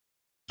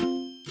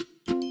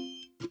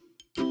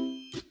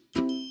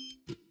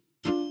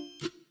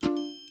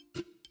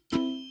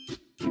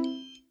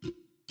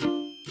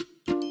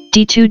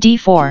d2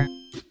 d4.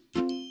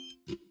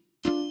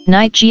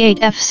 Knight g8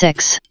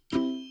 f6.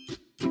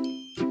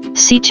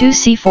 c2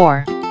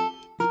 c4.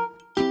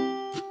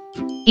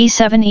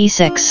 e7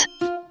 e6.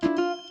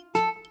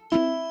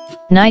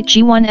 Knight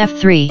g1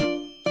 f3.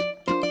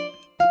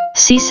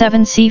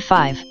 c7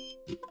 c5.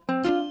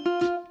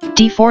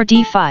 d4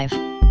 d5.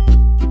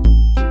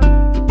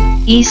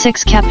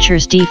 e6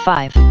 captures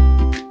d5.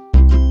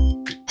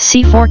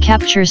 c4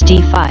 captures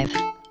d5.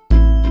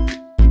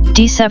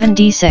 d7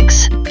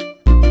 d6.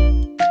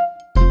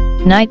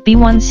 Knight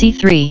b1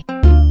 c3.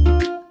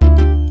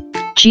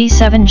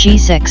 g7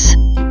 g6.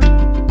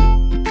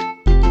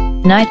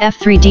 Knight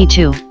f3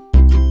 d2.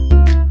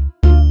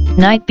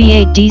 Knight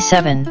b8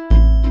 d7.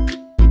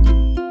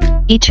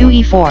 e2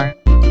 e4.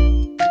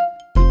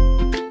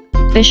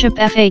 Bishop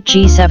f8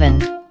 g7.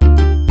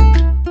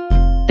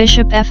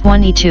 Bishop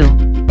f1 e2.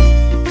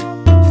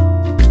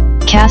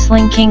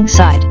 Castling king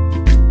side.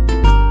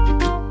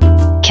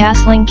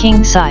 Castling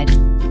king side.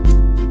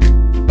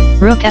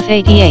 Rook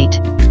f8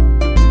 e8.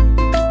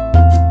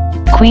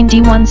 Queen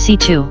d1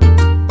 c2.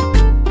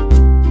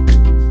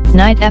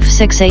 Knight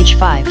f6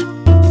 h5.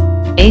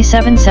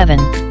 a7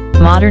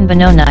 7. Modern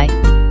Benoni.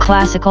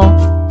 Classical.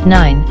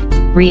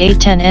 9. Re a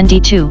 10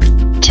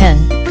 nd2. 10.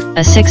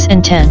 a6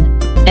 and 10.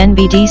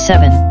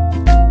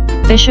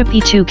 nbd7. Bishop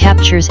e2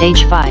 captures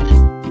h5.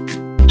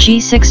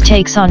 g6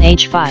 takes on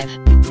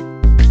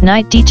h5.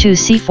 Knight d2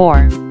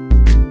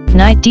 c4.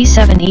 Knight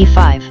d7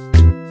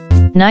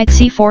 e5. Knight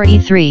c4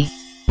 e3.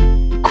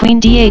 Queen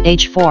d8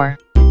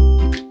 h4.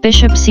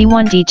 Bishop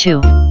c1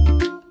 d2.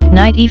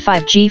 Knight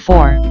e5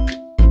 g4.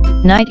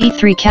 Knight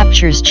e3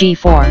 captures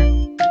g4.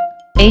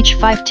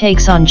 h5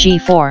 takes on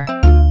g4.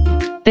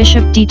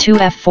 Bishop d2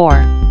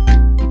 f4.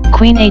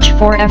 Queen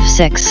h4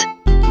 f6.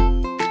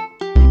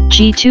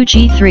 g2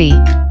 g3.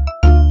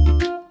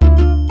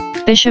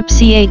 Bishop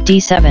c8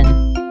 d7.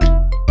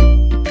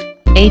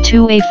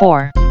 a2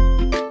 a4.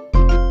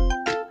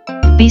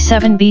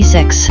 b7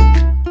 b6.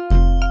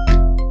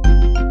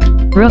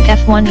 Rook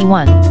f1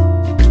 e1.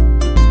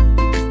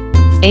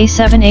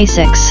 a7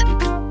 a6.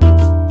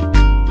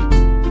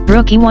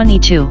 Rook e1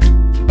 e2.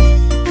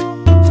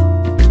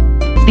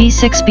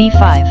 b6 b5.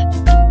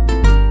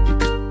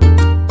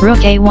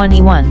 Rook a1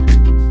 e1.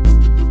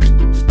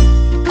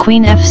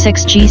 Queen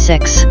f6 g6.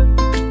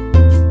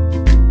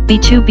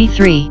 b2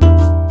 b3.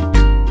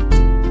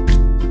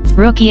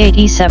 Rook e8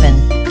 e7.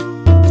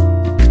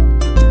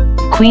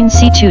 Queen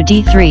c2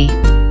 d3.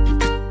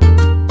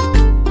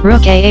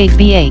 Rook a8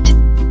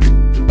 b8.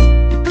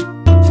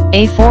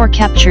 a4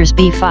 captures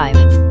b5.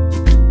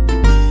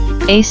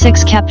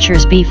 a6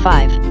 captures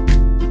b5.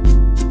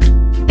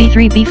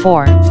 b3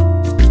 b4.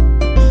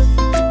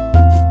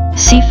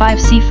 c5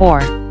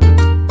 c4.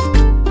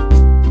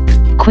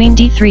 Queen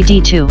d3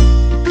 d2.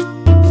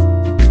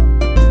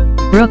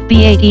 Rook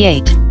b8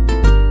 e8.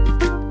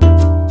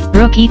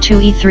 Rook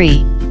e2 e3.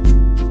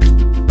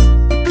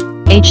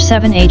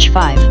 h7 h5.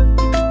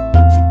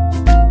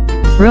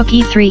 Rook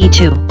e3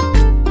 e2.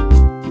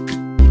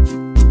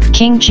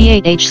 King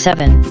g8 h7.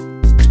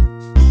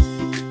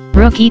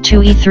 Rook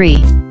e2 e3.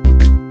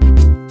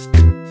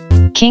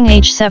 King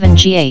h7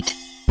 g8.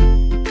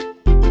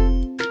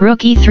 Rook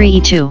e3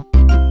 e2.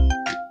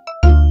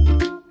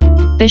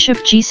 Bishop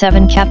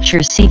g7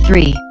 captures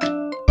c3.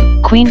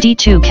 Queen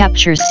d2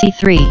 captures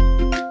c3.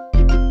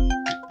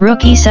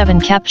 Rook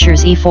e7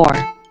 captures e4.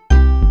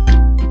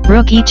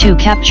 Rook e2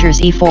 captures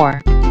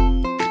e4.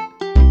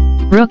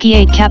 Rook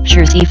e8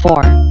 captures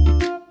e4.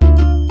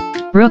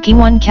 Rook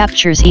e1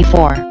 captures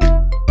e4.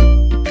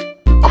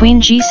 Queen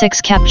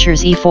g6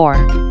 captures e4.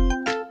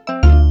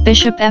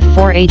 Bishop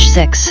f4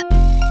 h6.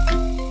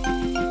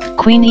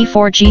 Queen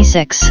e4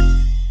 g6.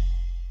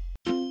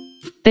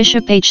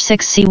 Bishop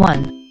h6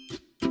 c1.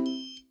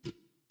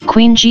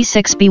 Queen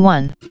g6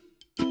 b1.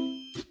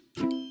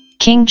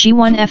 King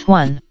g1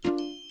 f1.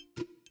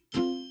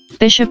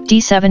 Bishop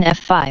d7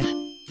 f5.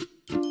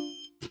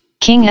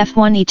 King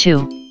f1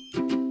 e2.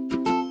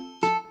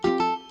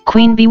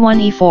 Queen b1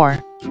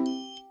 e4.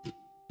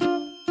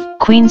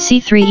 Queen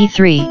c3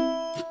 e3.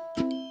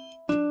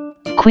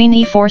 Queen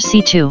e4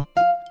 c2.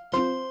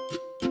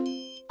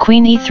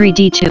 Queen e3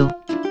 d2.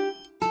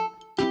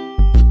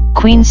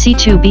 Queen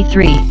c2 b3.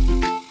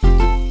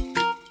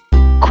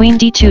 Queen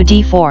d2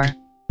 d4.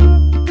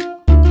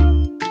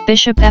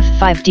 Bishop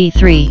f5 d3.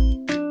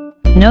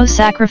 No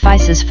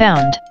sacrifices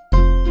found.